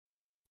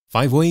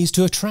5 ways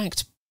to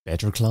attract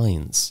better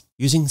clients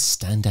using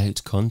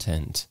standout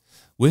content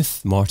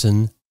with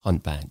Martin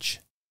Huntbach.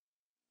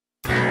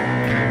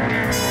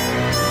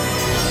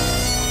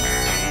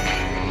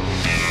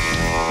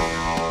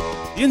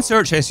 The In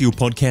Search SEO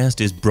podcast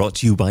is brought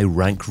to you by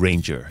Rank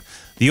Ranger,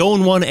 the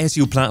all-in-one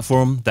SEO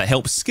platform that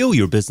helps scale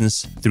your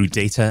business through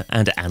data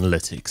and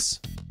analytics.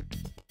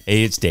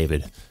 Hey, it's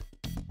David.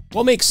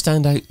 What makes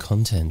standout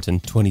content in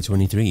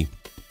 2023?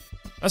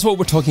 That's what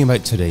we're talking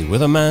about today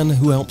with a man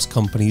who helps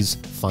companies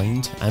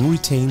find and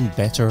retain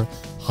better,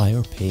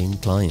 higher-paying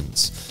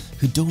clients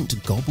who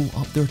don't gobble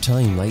up their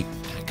time like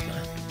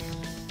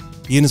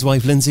Pacman. He and his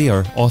wife Lindsay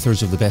are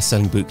authors of the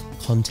best-selling book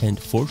Content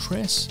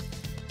Fortress,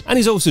 and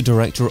he's also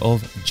director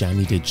of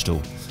Jammy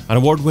Digital, an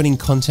award-winning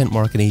content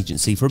marketing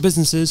agency for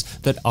businesses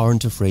that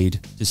aren't afraid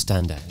to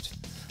stand out.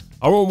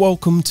 A warm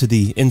welcome to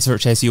the In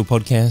Search SEO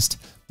podcast,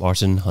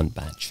 Martin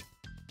Huntbach.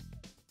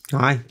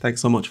 Hi,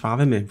 thanks so much for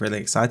having me. Really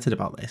excited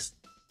about this.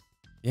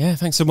 Yeah,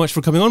 thanks so much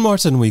for coming on,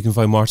 Martin. You can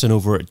find Martin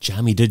over at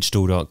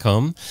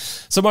jammydigital.com.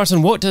 So,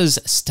 Martin, what does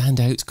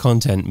standout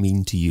content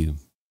mean to you?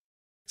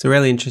 It's a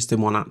really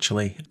interesting one,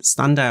 actually.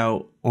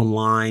 Standout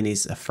online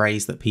is a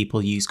phrase that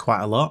people use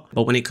quite a lot.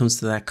 But when it comes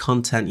to their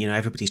content,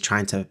 everybody's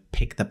trying to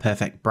pick the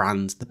perfect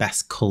brand, the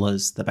best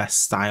colors, the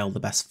best style, the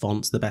best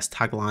fonts, the best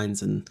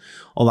taglines, and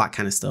all that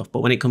kind of stuff.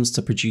 But when it comes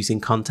to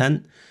producing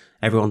content,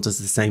 everyone does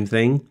the same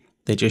thing.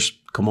 They just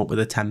come up with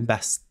the 10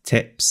 best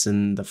tips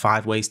and the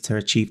 5 ways to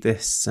achieve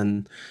this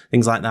and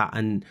things like that.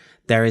 And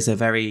there is a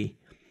very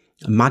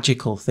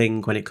magical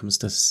thing when it comes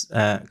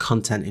to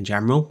content in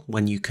general,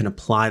 when you can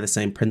apply the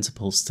same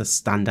principles to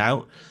stand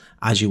out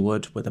as you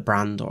would with a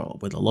brand or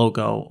with a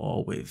logo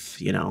or with,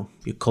 your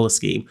color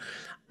scheme,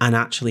 and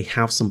actually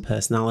have some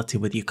personality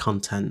with your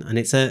content. And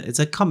it's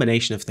a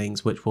combination of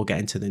things, which we'll get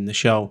into in the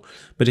show.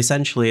 But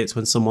essentially, it's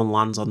when someone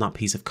lands on that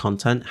piece of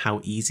content,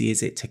 how easy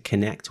is it to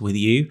connect with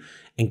you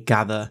and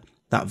gather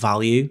that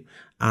value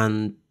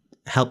and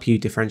help you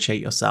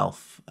differentiate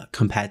yourself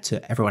compared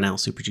to everyone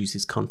else who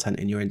produces content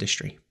in your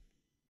industry.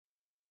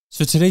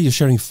 So today you're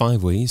sharing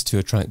 5 ways to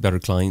attract better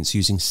clients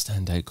using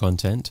standout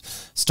content,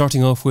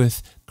 starting off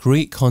with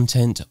create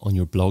content on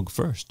your blog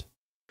first.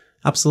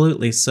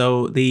 Absolutely.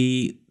 So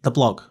the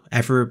blog,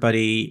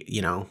 everybody,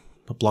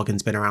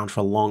 blogging's been around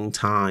for a long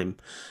time.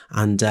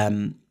 And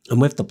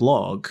with the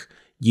blog,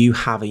 you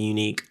have a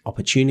unique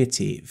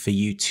opportunity for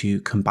you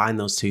to combine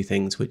those two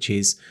things, which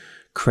is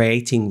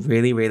creating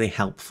really, really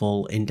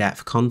helpful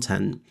in-depth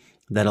content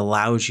that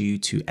allows you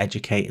to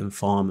educate,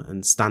 inform,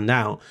 and stand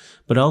out.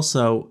 But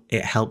also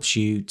it helps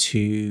you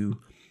to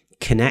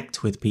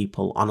connect with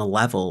people on a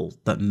level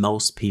that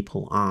most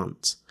people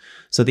aren't.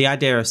 So the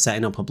idea of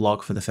setting up a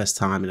blog for the first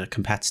time in a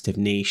competitive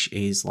niche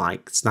is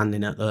like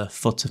standing at the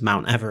foot of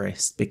Mount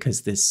Everest,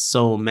 because there's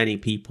so many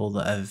people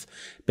that have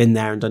been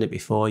there and done it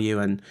before you.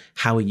 And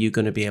how are you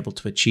going to be able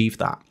to achieve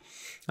that?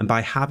 And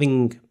by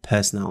having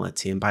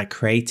personality and by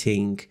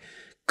creating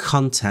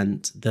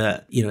content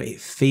that,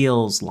 it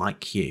feels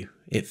like you.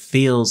 It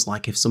feels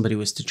like if somebody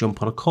was to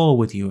jump on a call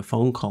with you, a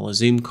phone call, a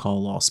Zoom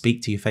call, or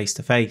speak to you face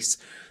to face,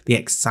 the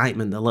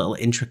excitement, the little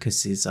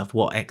intricacies of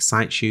what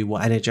excites you,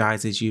 what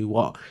energizes you,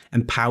 what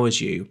empowers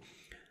you.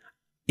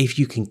 If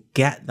you can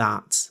get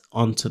that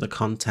onto the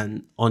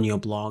content on your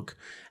blog,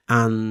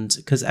 and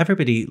because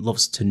everybody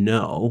loves to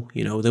know,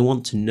 they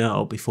want to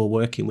know before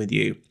working with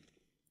you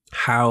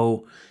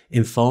how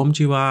informed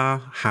you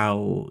are,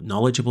 how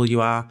knowledgeable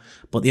you are,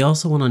 but they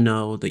also want to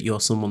know that you're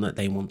someone that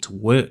they want to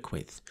work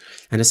with.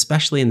 And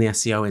especially in the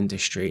SEO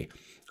industry,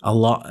 a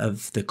lot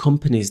of the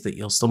companies that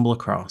you'll stumble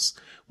across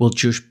will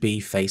just be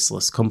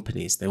faceless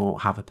companies. They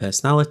won't have a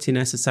personality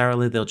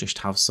necessarily. They'll just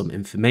have some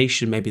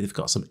information. Maybe they've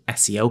got some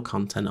SEO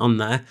content on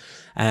there,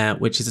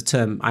 which is a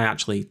term I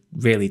actually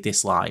really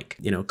dislike.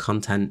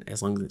 Content,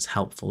 as long as it's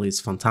helpful, is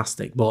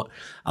fantastic. But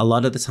a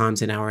lot of the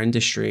times in our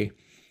industry,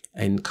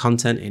 in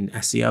content, in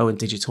SEO and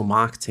digital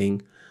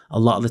marketing, a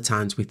lot of the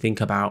times we think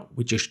about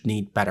we just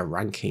need better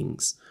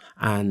rankings.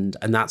 And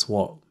that's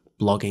what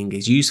blogging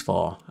is used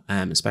for,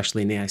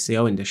 especially in the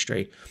SEO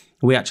industry.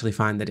 We actually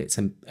find that it's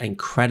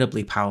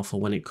incredibly powerful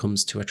when it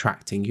comes to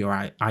attracting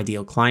your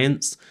ideal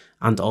clients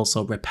and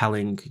also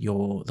repelling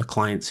the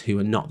clients who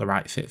are not the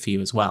right fit for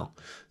you as well.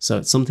 So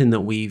it's something that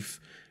we've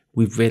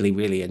really,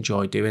 really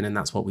enjoyed doing, and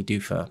that's what we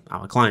do for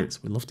our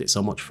clients. We loved it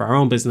so much for our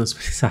own business,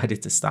 we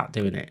decided to start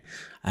doing it.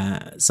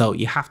 So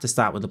you have to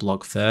start with the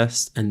blog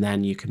first, and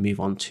then you can move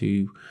on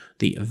to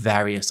the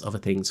various other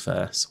things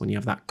first. When you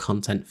have that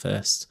content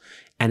first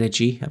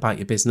energy about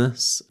your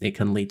business, it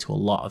can lead to a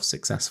lot of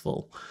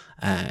successful,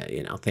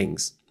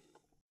 things.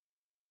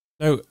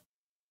 Now,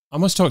 I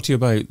must talk to you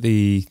about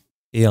the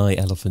AI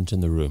elephant in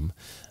the room,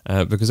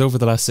 because over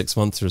the last 6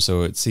 months or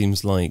so, it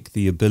seems like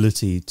the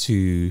ability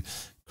to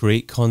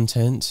create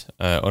content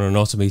on an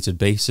automated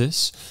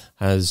basis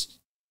has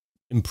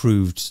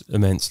improved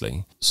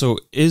immensely. So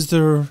is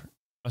there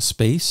a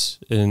space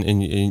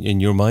in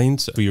your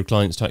mind for your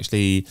clients to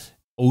actually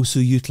also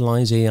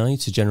utilize AI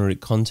to generate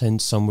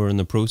content somewhere in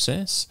the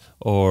process?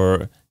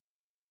 Or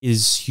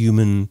is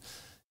human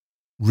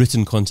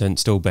written content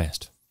still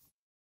best?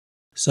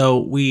 So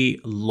we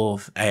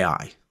love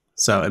AI.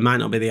 So it might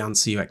not be the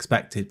answer you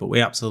expected, but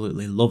we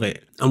absolutely love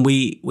it. And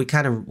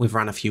we've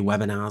ran a few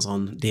webinars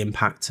on the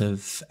impact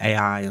of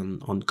AI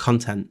on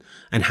content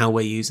and how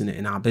we're using it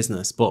in our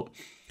business. But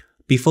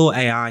before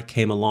AI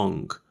came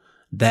along,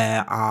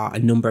 there are a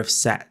number of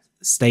set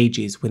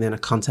stages within a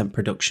content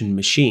production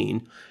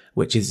machine,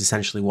 which is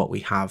essentially what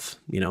we have,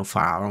 for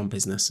our own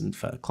business and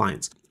for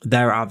clients.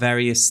 There are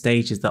various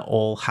stages that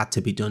all had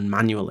to be done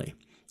manually.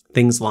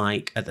 Things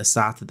like at the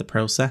start of the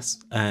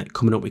process,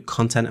 coming up with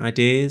content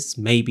ideas,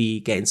 maybe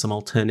getting some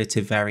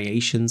alternative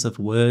variations of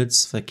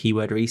words for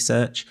keyword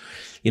research,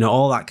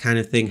 all that kind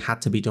of thing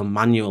had to be done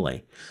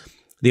manually.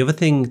 The other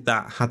thing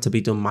that had to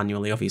be done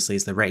manually, obviously,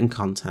 is the written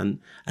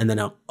content. And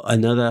then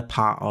another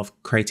part of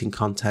creating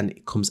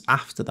content comes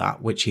after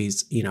that, which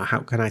is, how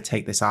can I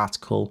take this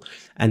article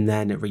and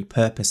then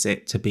repurpose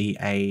it to be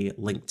a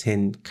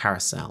LinkedIn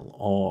carousel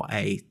or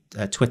a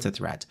Twitter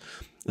thread?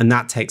 And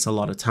that takes a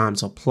lot of time.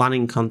 So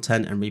planning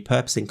content and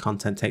repurposing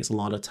content takes a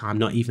lot of time,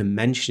 not even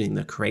mentioning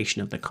the creation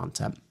of the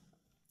content.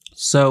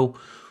 So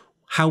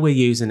how we're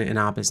using it in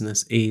our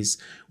business is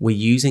we're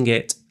using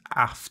it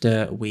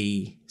after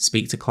we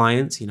speak to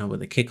clients,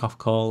 with a kickoff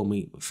call, and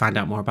we find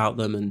out more about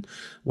them. And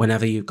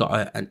whenever you've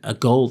got a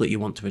goal that you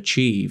want to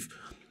achieve,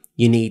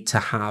 you need to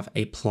have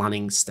a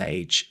planning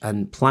stage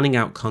and planning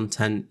out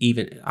content.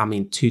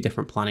 Two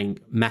different planning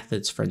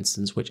methods, for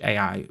instance, which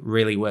AI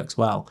really works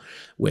well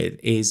with,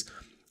 is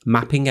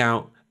mapping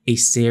out a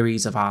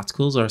series of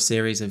articles or a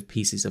series of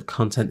pieces of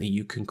content that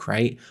you can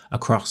create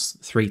across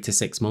 3 to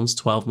 6 months,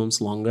 12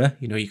 months longer.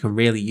 You can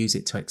really use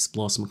it to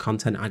explore some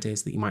content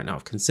ideas that you might not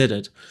have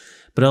considered.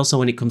 But also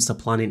when it comes to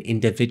planning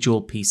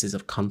individual pieces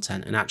of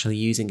content and actually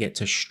using it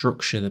to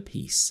structure the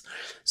piece.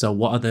 So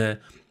what are the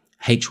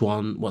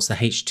H1, what's the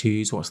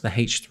H2s, what's the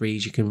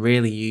H3s? You can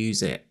really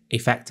use it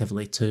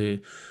effectively to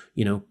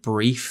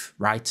brief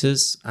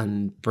writers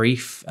and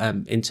brief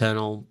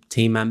internal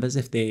team members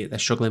if they're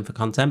struggling for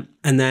content.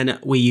 And then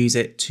we use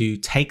it to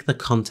take the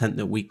content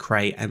that we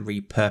create and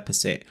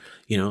repurpose it,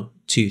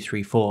 2,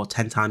 3, 4,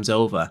 10 times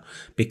over,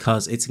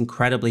 because it's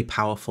incredibly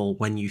powerful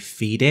when you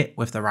feed it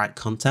with the right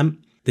content.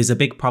 There's a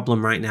big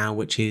problem right now,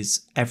 which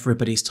is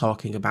everybody's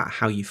talking about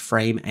how you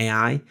frame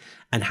AI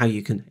and how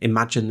you can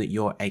imagine that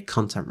you're a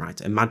content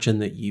writer. Imagine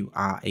that you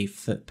are a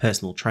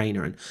personal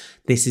trainer. And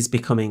this is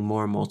becoming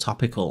more and more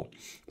topical.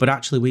 But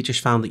actually, we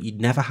just found that you'd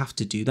never have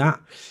to do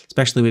that,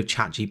 especially with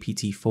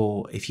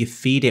ChatGPT-4. If you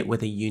feed it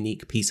with a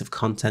unique piece of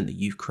content that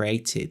you've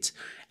created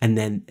and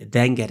then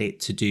get it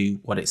to do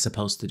what it's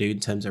supposed to do in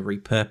terms of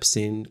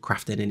repurposing,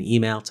 crafting an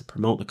email to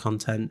promote the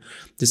content.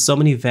 There's so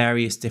many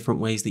various different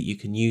ways that you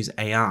can use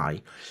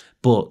AI.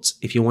 But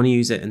if you want to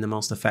use it in the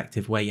most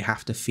effective way, you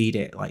have to feed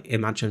it. Like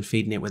imagine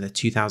feeding it with a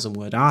 2,000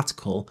 word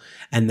article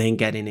and then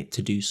getting it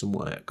to do some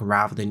work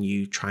rather than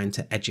you trying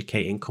to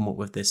educate and come up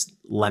with this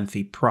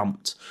lengthy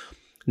prompt.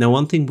 Now,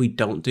 one thing we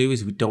don't do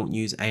is we don't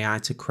use AI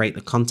to create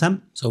the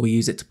content. So we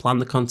use it to plan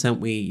the content.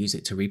 We use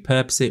it to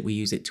repurpose it. We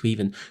use it to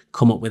even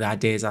come up with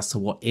ideas as to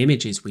what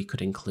images we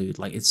could include.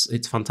 Like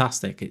it's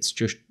fantastic. It's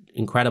just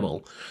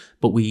incredible.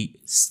 But we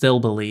still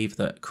believe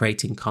that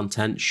creating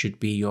content should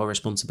be your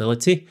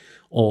responsibility,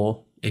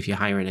 or if you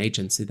hire an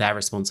agency, their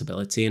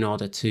responsibility, in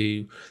order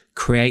to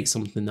create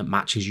something that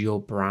matches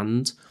your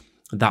brand,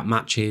 that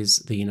matches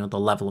the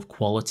level of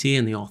quality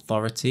and the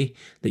authority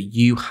that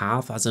you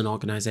have as an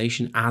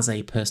organization, as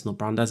a personal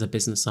brand, as a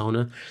business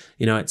owner.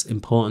 It's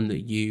important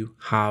that you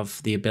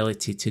have the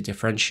ability to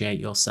differentiate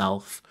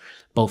yourself,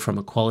 both from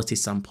a quality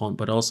standpoint,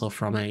 but also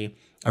from a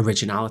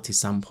originality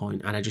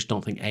standpoint. And I just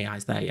don't think AI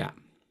is there yet.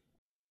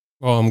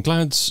 Well, I'm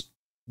glad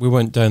we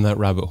went down that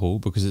rabbit hole,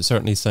 because it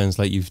certainly sounds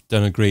like you've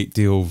done a great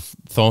deal of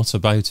thought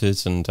about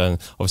it, and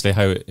obviously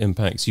how it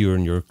impacts you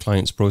and your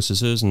clients'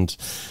 processes. And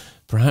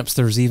perhaps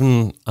there's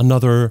even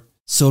another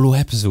solo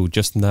episode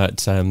just in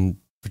that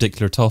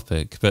particular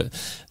topic. But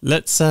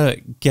let's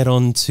get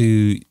on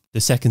to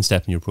the second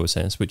step in your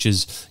process, which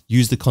is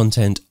use the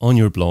content on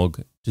your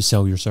blog to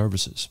sell your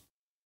services.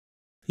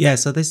 Yeah,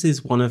 so this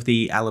is one of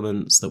the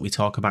elements that we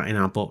talk about in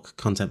our book,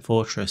 Content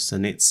Fortress.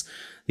 And it's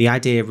the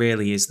idea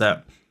really is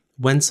that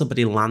when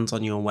somebody lands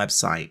on your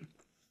website,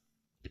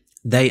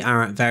 they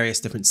are at various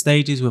different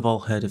stages. We've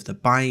all heard of the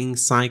buying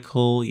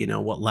cycle,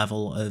 what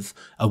level of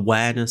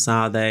awareness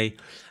are they?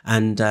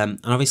 And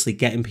obviously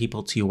getting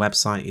people to your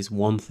website is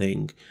one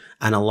thing.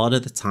 And a lot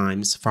of the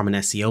times from an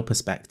SEO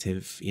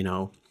perspective,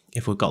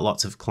 if we've got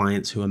lots of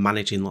clients who are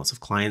managing lots of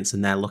clients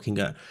and they're looking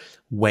at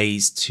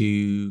ways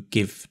to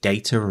give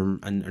data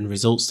and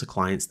results to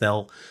clients,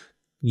 they'll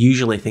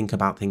usually think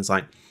about things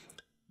like,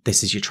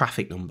 this is your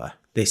traffic number.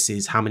 This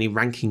is how many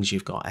rankings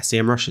you've got.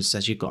 SEMrush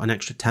says you've got an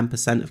extra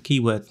 10% of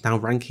keywords now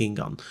ranking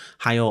on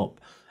high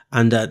up,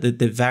 and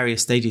the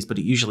various stages, but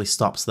it usually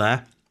stops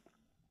there.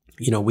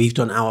 We've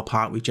done our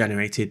part. We've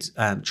generated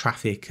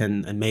traffic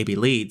and maybe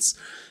leads,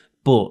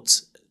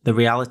 but the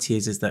reality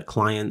is that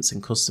clients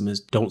and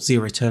customers don't see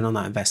a return on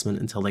that investment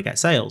until they get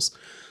sales.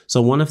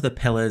 So one of the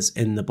pillars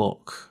in the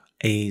book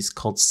is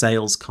called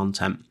sales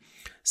content.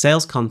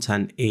 Sales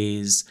content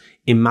is,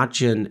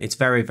 imagine it's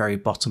very, very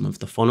bottom of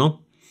the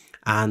funnel.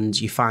 And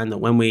you find that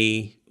when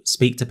we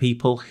speak to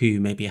people who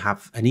maybe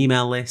have an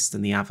email list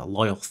and they have a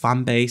loyal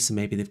fan base and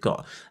maybe they've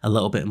got a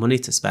little bit of money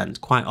to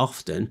spend, quite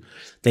often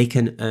they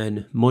can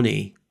earn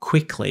money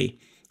quickly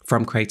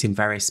from creating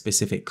very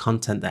specific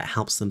content that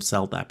helps them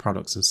sell their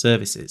products and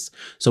services.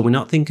 So we're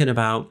not thinking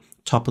about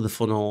top of the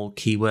funnel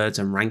keywords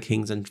and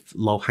rankings and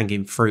low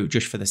hanging fruit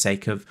just for the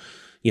sake of,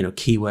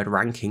 keyword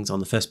rankings on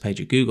the first page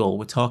of Google.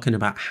 We're talking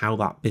about how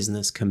that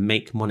business can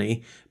make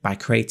money by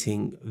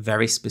creating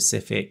very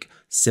specific,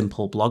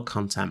 simple blog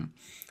content.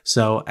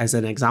 So as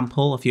an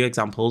example, a few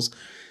examples,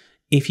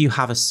 if you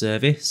have a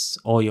service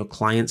or your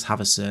clients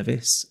have a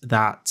service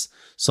that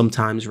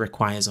sometimes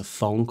requires a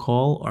phone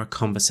call or a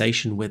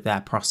conversation with their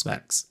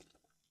prospects,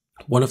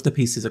 one of the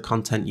pieces of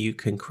content you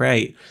can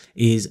create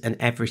is an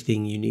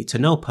everything you need to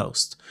know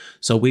post.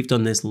 So we've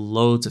done this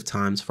loads of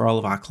times for all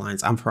of our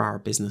clients and for our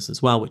business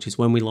as well, which is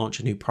when we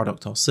launch a new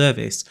product or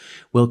service,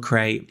 we'll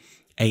create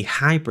a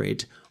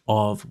hybrid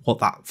of what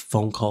that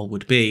phone call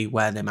would be,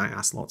 where they might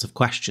ask lots of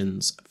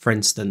questions. For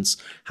instance,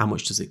 how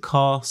much does it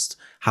cost?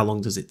 How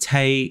long does it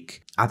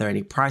take? Are there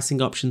any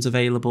pricing options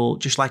available?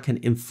 Just like an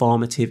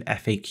informative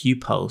FAQ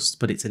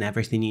post, but it's an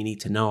everything you need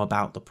to know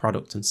about the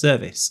product and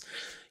service.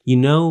 You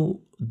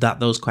know that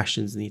those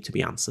questions need to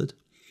be answered.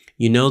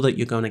 You know that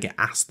you're going to get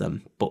asked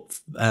them, but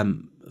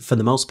for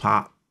the most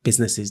part,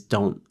 businesses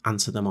don't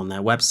answer them on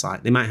their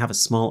website. They might have a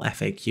small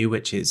FAQ,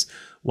 which is,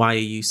 why are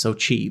you so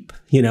cheap?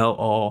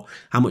 Or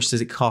how much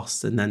does it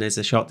cost? And then there's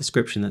a short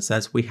description that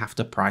says, we have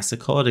to price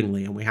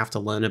accordingly and we have to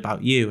learn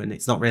about you. And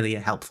it's not really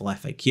a helpful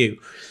FAQ.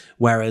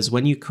 Whereas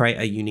when you create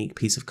a unique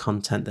piece of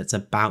content that's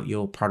about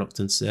your product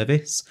and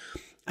service,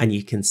 and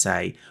you can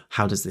say,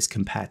 how does this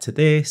compare to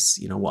this?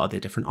 What are the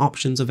different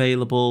options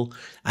available?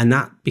 And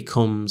that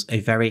becomes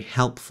a very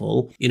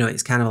helpful,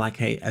 it's kind of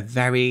like a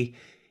very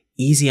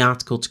easy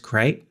article to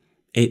create.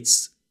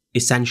 It's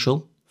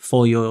essential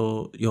for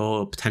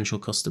your potential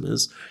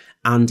customers.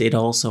 And it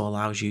also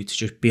allows you to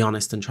just be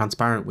honest and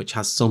transparent, which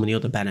has so many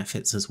other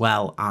benefits as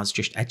well as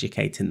just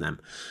educating them.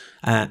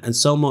 And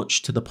so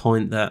much to the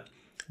point that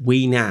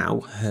we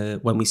now,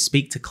 when we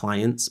speak to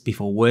clients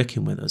before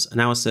working with us, and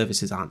our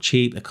services aren't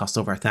cheap, they cost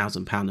over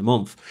 £1,000 a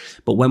month.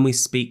 But when we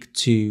speak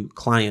to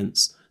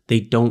clients, they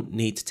don't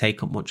need to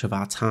take up much of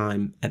our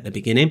time at the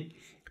beginning.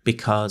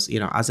 Because,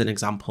 as an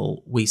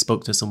example, we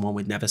spoke to someone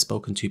we'd never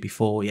spoken to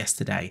before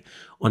yesterday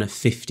on a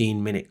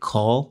 15-minute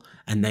call,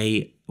 and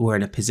they were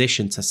in a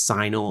position to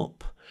sign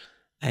up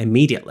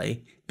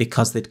immediately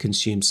because they'd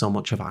consumed so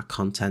much of our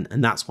content.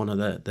 And that's one of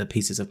the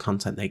pieces of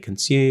content they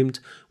consumed,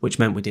 which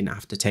meant we didn't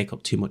have to take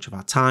up too much of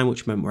our time,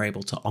 which meant we're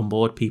able to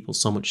onboard people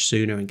so much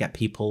sooner and get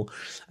people,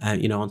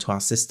 onto our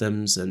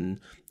systems and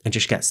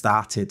just get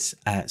started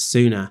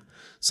sooner.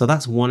 So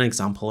that's one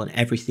example, and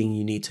everything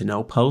you need to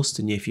know post.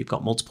 And if you've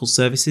got multiple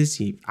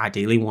services, you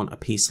ideally want a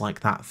piece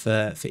like that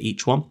for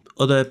each one.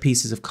 Other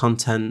pieces of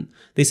content,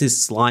 this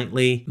is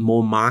slightly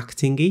more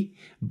marketing-y,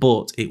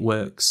 but it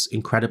works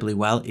incredibly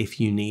well if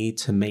you need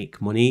to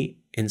make money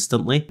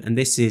instantly. And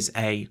this is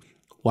a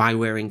why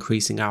we're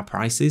increasing our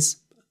prices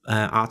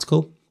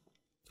article.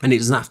 And it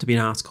doesn't have to be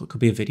an article. It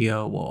could be a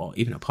video or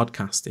even a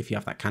podcast if you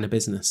have that kind of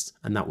business,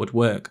 and that would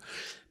work.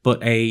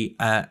 But an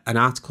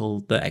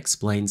article that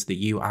explains that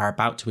you are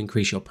about to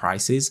increase your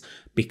prices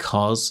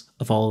because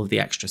of all of the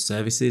extra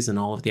services and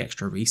all of the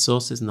extra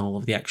resources and all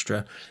of the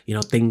extra,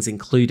 things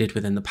included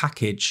within the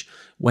package.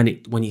 When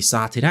you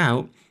started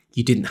out,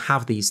 you didn't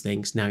have these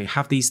things. Now you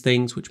have these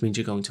things, which means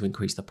you're going to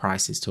increase the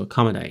prices to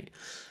accommodate.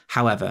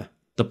 However,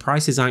 the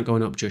prices aren't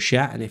going up just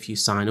yet. And if you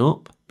sign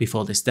up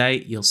before this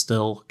date, you'll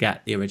still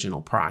get the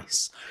original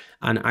price.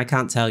 And I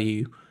can't tell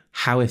you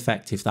how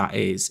effective that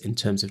is in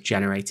terms of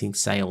generating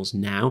sales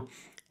now.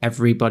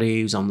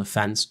 Everybody who's on the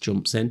fence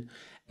jumps in.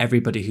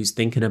 Everybody who's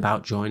thinking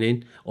about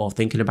joining or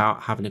thinking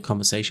about having a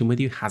conversation with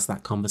you has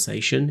that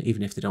conversation,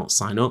 even if they don't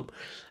sign up.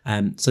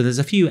 So there's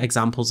a few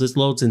examples. There's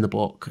loads in the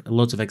book,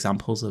 loads of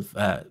examples of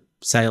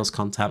sales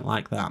content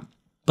like that.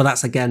 But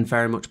that's, again,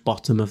 very much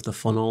bottom of the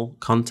funnel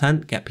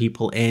content. Get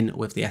people in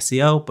with the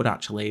SEO, but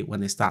actually when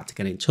they start to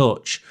get in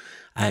touch,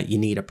 you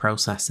need a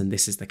process, and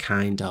this is the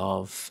kind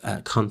of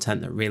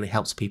content that really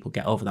helps people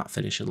get over that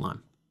finishing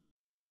line.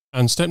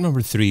 And step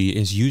number 3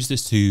 is use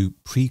this to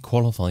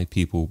pre-qualify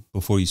people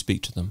before you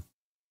speak to them.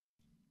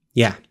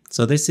 Yeah,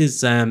 so this is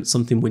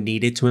something we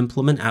needed to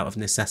implement out of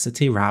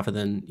necessity rather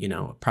than,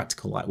 a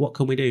practical, like, what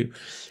can we do?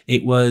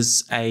 It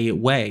was a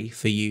way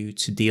for you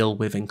to deal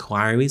with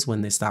inquiries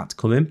when they start to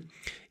come in.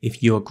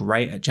 If you're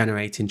great at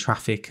generating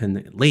traffic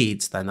and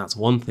leads, then that's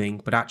one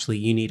thing, but actually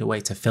you need a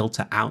way to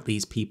filter out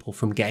these people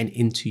from getting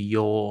into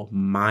your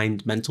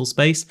mental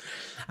space,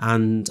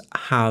 and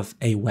have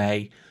a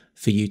way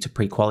for you to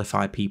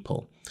pre-qualify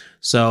people.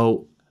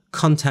 So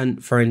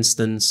content, for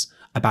instance,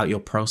 about your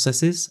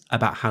processes,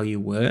 about how you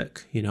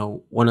work.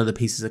 One of the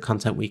pieces of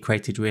content we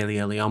created really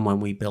early on when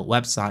we built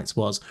websites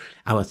was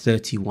our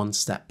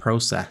 31-step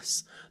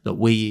process that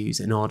we use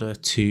in order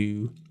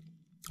to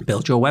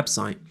build your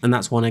website. And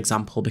that's one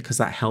example, because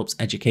that helps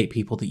educate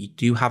people that you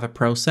do have a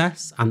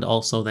process, and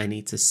also they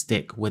need to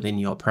stick within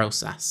your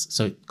process.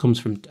 So it comes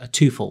from a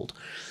twofold.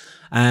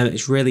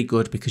 It's really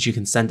good because you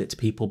can send it to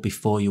people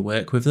before you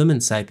work with them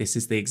and say, this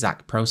is the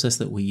exact process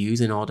that we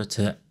use in order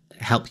to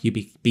help you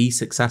be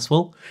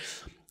successful.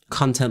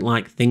 Content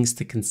like things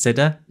to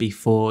consider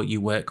before you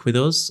work with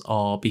us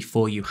or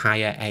before you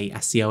hire a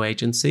SEO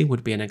agency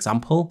would be an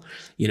example.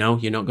 You know,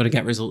 you're not going to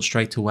get results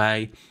straight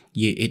away.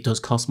 It does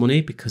cost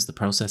money because the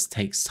process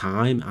takes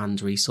time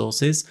and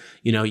resources.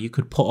 You know, you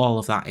could put all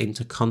of that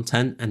into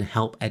content and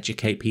help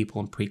educate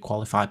people and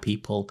pre-qualify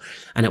people,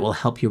 and it will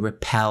help you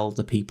repel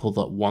the people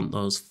that want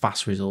those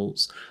fast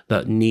results,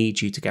 that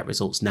need you to get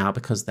results now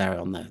because they're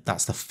on there.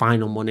 That's the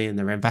final money and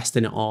they're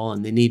investing it all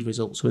and they need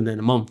results within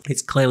a month.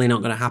 It's clearly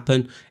not going to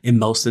happen in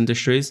most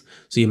industries.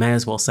 So you may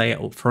as well say it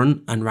up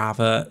front, and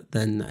rather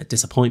than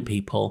disappoint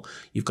people,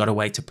 you've got a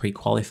way to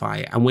pre-qualify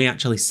it. And we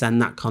actually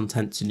send that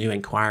content to new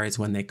inquiries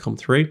when they come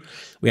through.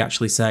 We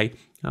actually say,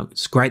 oh,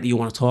 it's great that you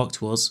want to talk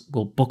to us.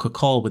 We'll book a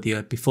call with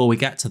you. Before we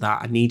get to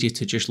that, I need you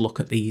to just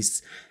look at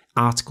these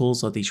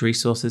articles or these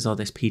resources or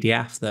this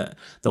PDF that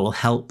will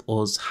help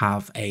us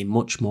have a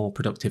much more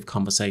productive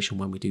conversation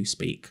when we do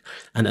speak.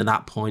 And at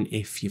that point,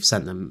 if you've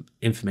sent them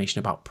information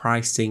about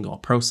pricing or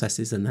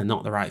processes and they're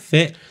not the right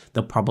fit,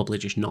 they'll probably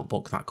just not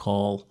book that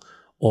call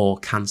or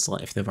cancel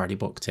it if they've already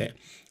booked it.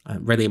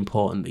 Really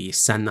important that you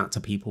send that to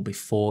people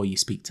before you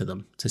speak to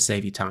them to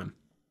save you time.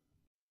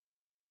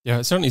 Yeah,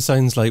 it certainly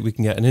sounds like we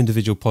can get an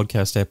individual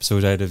podcast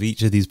episode out of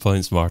each of these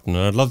points, Martin.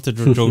 And I'd love to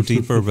go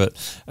deeper, but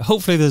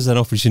hopefully there's an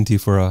opportunity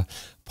for a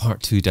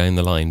part 2 down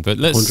the line. But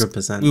let's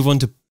 100%. Move on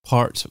to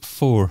part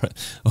 4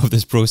 of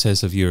this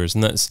process of yours,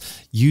 and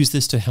that's use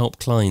this to help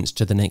clients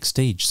to the next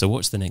stage. So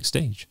what's the next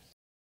stage?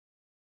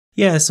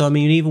 Yeah, so I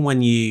mean, even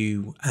when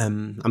you,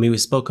 we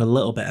spoke a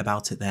little bit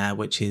about it there,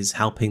 which is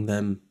helping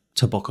them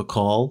to book a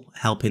call,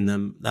 helping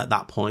them at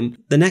that point.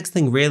 The next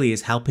thing really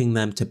is helping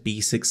them to be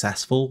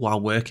successful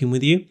while working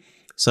with you.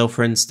 So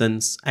for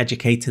instance,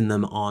 educating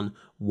them on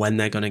when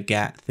they're going to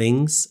get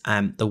things.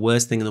 The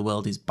worst thing in the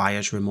world is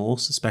buyer's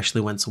remorse,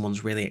 especially when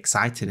someone's really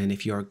excited. And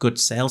if you're a good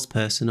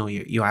salesperson or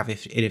you have an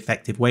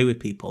effective way with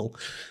people,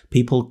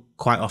 people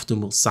quite often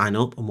will sign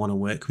up and want to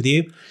work with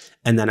you.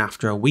 And then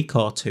after a week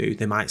or two,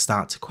 they might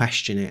start to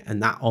question it.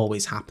 And that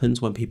always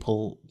happens when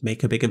people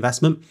make a big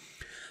investment.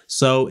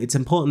 So it's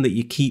important that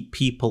you keep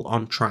people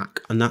on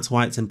track. And that's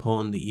why it's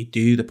important that you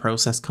do the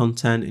process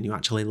content and you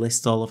actually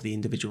list all of the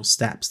individual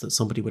steps that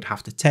somebody would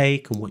have to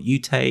take and what you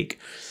take.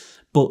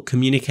 But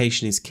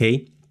communication is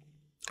key.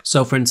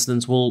 So for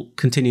instance, we'll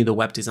continue the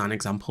web design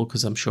example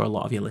because I'm sure a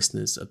lot of your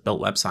listeners have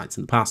built websites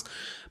in the past.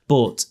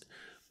 But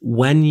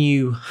when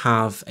you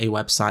have a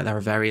website, there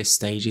are various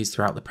stages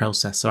throughout the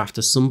process. So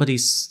after somebody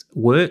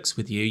works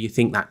with you, you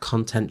think that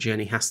content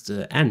journey has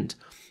to end.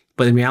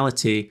 But in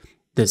reality,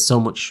 there's so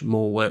much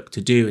more work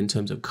to do in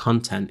terms of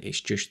content. It's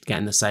just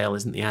getting the sale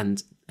isn't the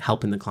end.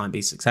 Helping the client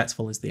be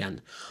successful is the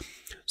end.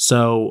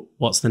 So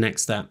what's the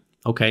next step?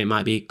 Okay, it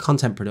might be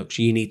content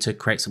production. You need to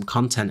create some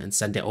content and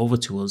send it over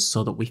to us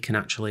so that we can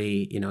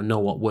actually, know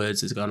what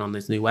words is going on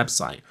this new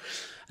website.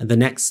 And the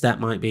next step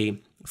might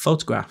be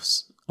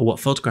photographs. Or what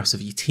photographs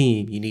of your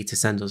team. You need to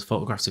send us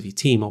photographs of your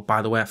team. Oh,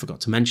 by the way, I forgot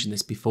to mention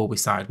this before we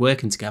started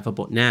working together,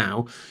 but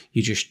now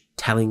you're just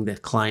telling the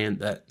client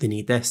that they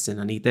need this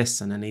and I need this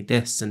and I need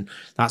this. And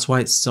that's why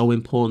it's so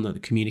important that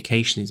the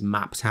communication is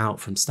mapped out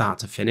from start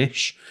to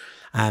finish.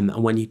 And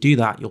when you do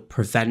that, you'll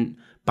prevent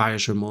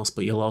buyer's remorse,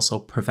 but you'll also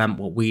prevent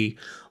what we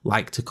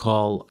like to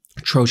call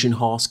Trojan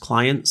horse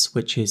clients,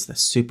 which is they're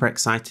super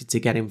excited to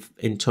get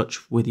in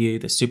touch with you.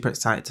 They're super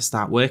excited to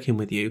start working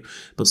with you,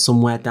 but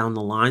somewhere down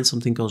the line,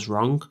 something goes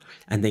wrong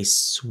and they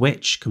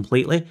switch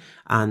completely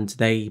and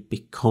they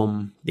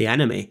become the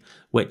enemy,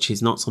 which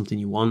is not something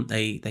you want.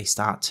 They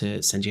start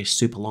to send you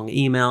super long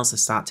emails. They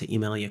start to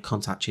email you,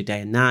 contact you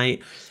day and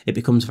night. It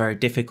becomes very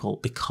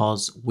difficult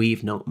because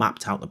we've not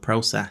mapped out the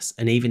process.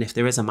 And even if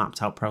there is a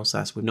mapped out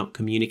process, we've not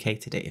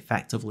communicated it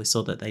effectively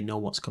so that they know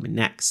what's coming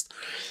next.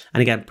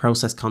 And again,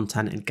 process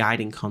content and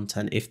guiding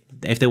content.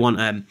 If they want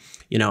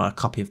a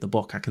copy of the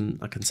book, I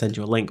can send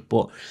you a link.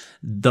 But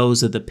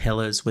those are the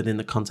pillars within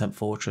the content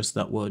fortress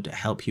that would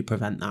help you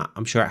prevent that.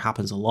 I'm sure it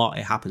happens a lot.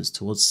 It happens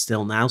to us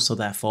still now. So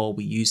therefore,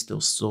 we use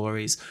those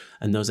stories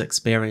and those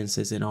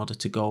experiences in order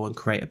to go and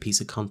create a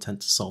piece of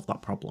content to solve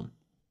that problem.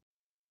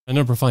 And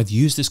number 5,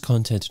 use this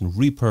content and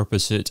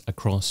repurpose it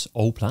across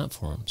all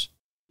platforms.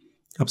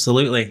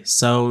 Absolutely.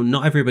 So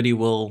not everybody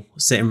will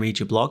sit and read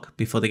your blog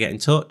before they get in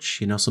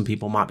touch. Some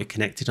people might be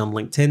connected on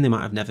LinkedIn. They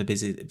might have never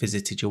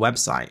visited your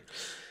website.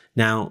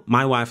 Now,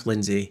 my wife,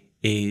 Lindsay,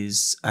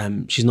 is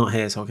she's not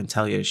here, so I can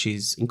tell you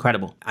she's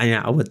incredible.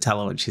 I would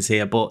tell her when she's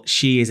here, but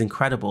she is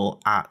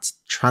incredible at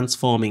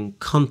transforming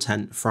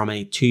content from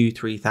a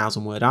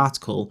 2,000-3,000 word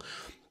article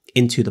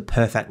into the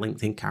perfect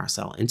LinkedIn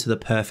carousel, into the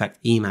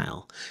perfect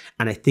email.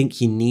 And I think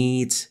you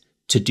need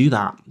to do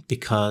that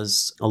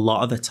because a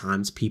lot of the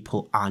times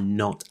people are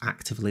not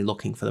actively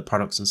looking for the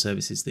products and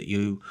services that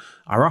you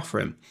are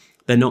offering.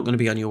 They're not going to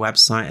be on your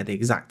website at the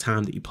exact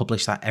time that you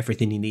publish that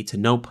everything you need to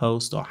know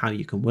post or how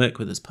you can work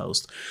with us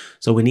post.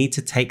 So we need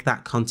to take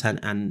that content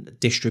and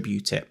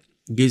distribute it.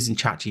 Using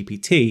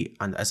ChatGPT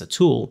and as a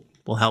tool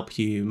will help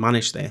you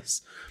manage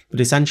this.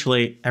 But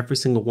essentially, every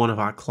single one of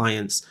our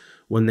clients,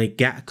 when they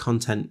get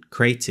content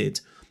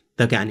created,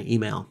 they'll get an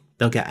email,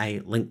 they'll get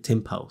a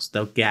LinkedIn post,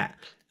 they'll get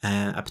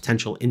a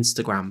potential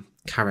Instagram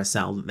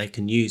carousel that they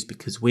can use,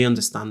 because we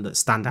understand that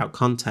standout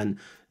content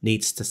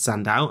needs to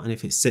stand out. And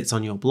if it sits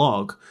on your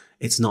blog,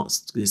 it's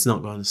not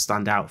going to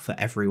stand out for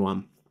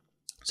everyone.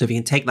 So if you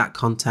can take that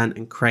content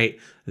and create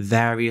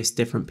various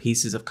different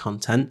pieces of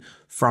content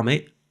from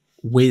it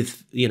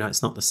with,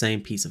 it's not the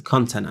same piece of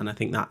content. And I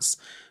think that's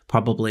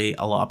probably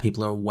a lot of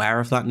people are aware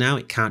of that now.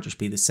 It can't just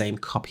be the same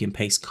copy and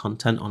paste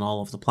content on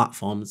all of the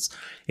platforms.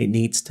 It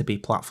needs to be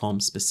platform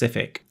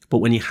specific. But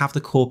when you have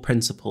the core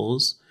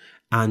principles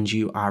and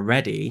you are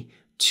ready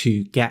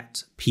to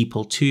get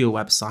people to your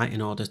website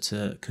in order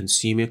to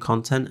consume your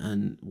content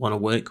and want to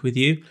work with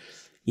you,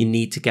 you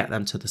need to get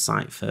them to the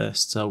site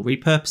first. So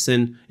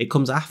repurposing, it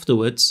comes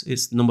afterwards.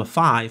 It's number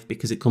 5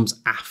 because it comes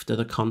after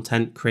the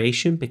content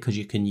creation, because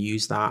you can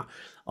use that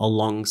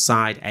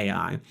alongside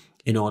AI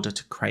in order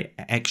to create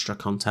extra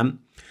content.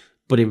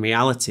 But in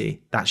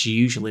reality, that's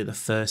usually the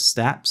first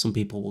step. Some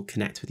people will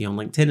connect with you on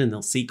LinkedIn and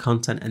they'll see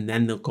content and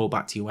then they'll go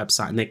back to your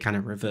website and they kind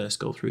of reverse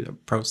go through the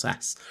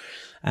process.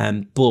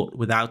 But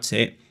without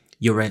it,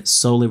 you're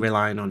solely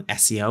relying on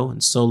SEO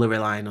and solely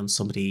relying on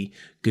somebody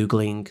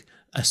Googling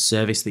a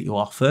service that you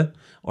offer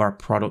or a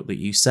product that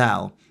you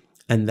sell.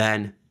 And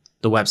then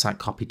the website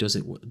copy does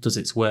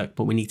its work.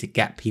 But we need to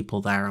get people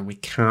there, and we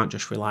can't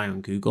just rely on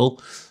Google,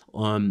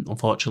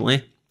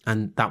 unfortunately.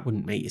 And that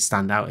wouldn't make you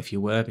stand out if you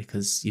were,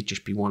 because you'd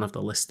just be one of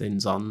the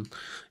listings on,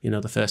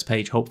 the first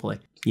page, hopefully.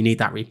 You need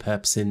that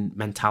repurposing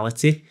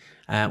mentality.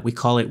 We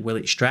call it will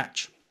it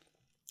stretch.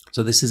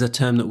 So this is a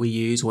term that we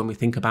use when we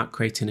think about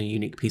creating a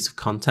unique piece of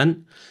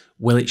content.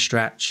 Will it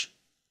stretch?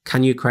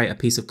 Can you create a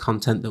piece of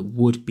content that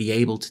would be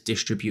able to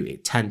distribute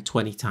it 10,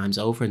 20 times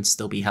over and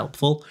still be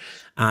helpful?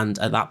 And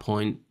at that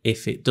point,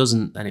 if it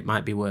doesn't, then it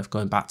might be worth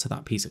going back to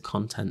that piece of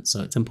content.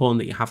 So it's important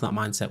that you have that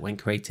mindset when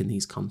creating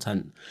these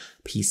content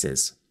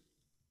pieces.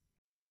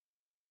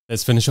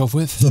 Let's finish off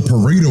with the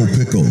Pareto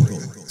pickle.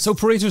 So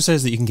Pareto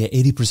says that you can get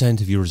 80%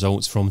 of your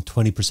results from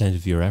 20%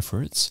 of your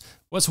efforts.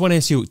 What's one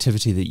SEO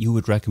activity that you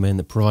would recommend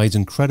that provides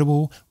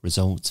incredible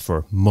results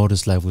for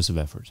modest levels of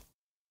effort?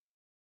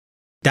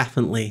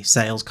 Definitely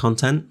sales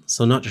content.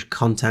 So not just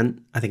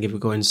content. I think if we're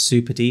going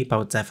super deep, I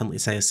would definitely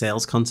say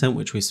sales content,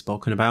 which we've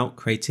spoken about,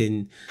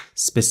 creating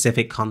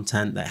specific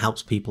content that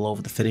helps people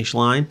over the finish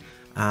line.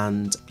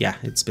 And yeah,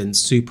 it's been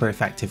super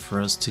effective for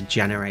us to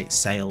generate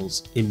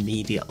sales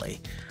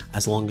immediately.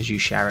 As long as you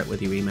share it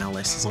with your email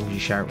list, as long as you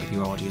share it with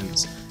your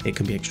audience, it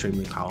can be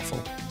extremely powerful.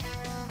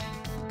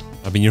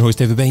 I've been your host,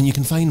 David Bain. You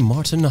can find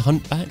Martin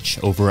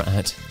Huntbach over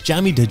at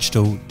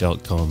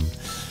jammydigital.com.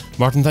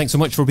 Martin, thanks so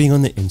much for being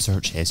on the In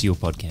Search SEO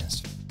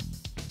podcast.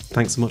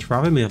 Thanks so much for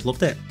having me. I've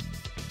loved it.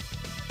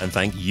 And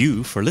thank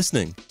you for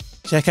listening.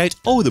 Check out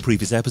all the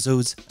previous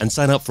episodes and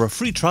sign up for a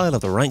free trial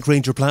of the Rank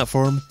Ranger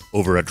platform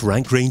over at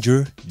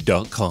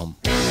rankranger.com.